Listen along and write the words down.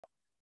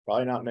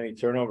Probably not many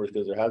turnovers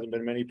because there hasn't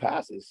been many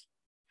passes.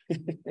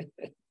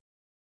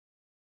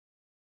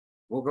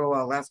 We'll go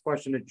last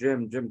question to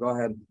Jim. Jim, go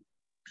ahead.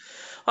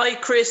 Hi,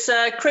 Chris.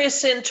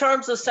 Chris, in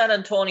terms of San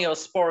Antonio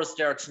Spurs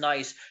there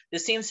tonight, there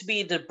seems to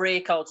be the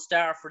breakout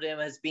star for them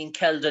has been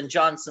Keldon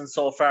Johnson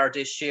so far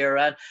this year.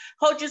 And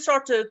how do you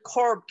sort of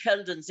curb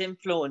Keldon's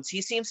influence?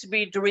 He seems to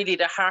be really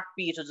the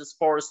heartbeat of the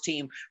Spurs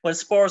team. When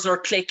Spurs are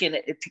clicking,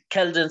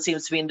 Keldon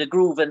seems to be in the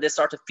groove and they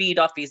sort of feed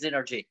off his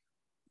energy.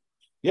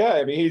 Yeah,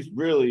 I mean, he's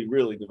really,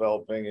 really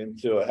developing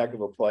into a heck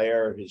of a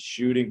player. His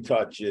shooting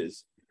touch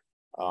is,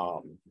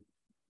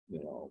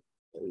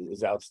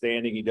 is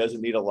outstanding. He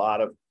doesn't need a lot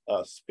of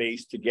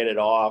space to get it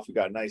off. He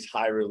got a nice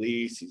high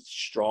release. He's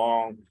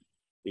strong.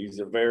 He's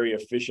a very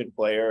efficient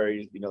player.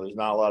 There's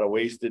not a lot of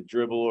wasted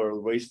dribble or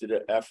wasted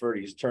effort.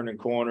 He's turning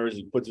corners.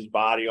 He puts his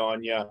body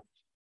on you.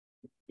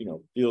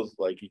 Feels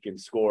like he can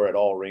score at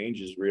all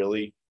ranges.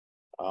 Really,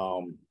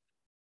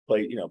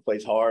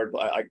 plays hard.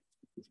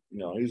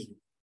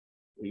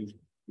 He's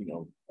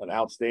an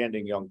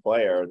outstanding young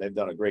player, and they've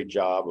done a great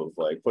job of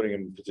putting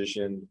him in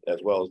position as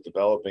well as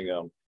developing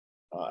him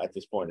at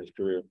this point in his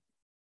career.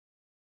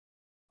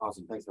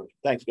 Awesome. Thanks, Coach.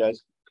 Thanks,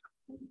 guys.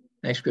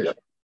 Thanks, Chris.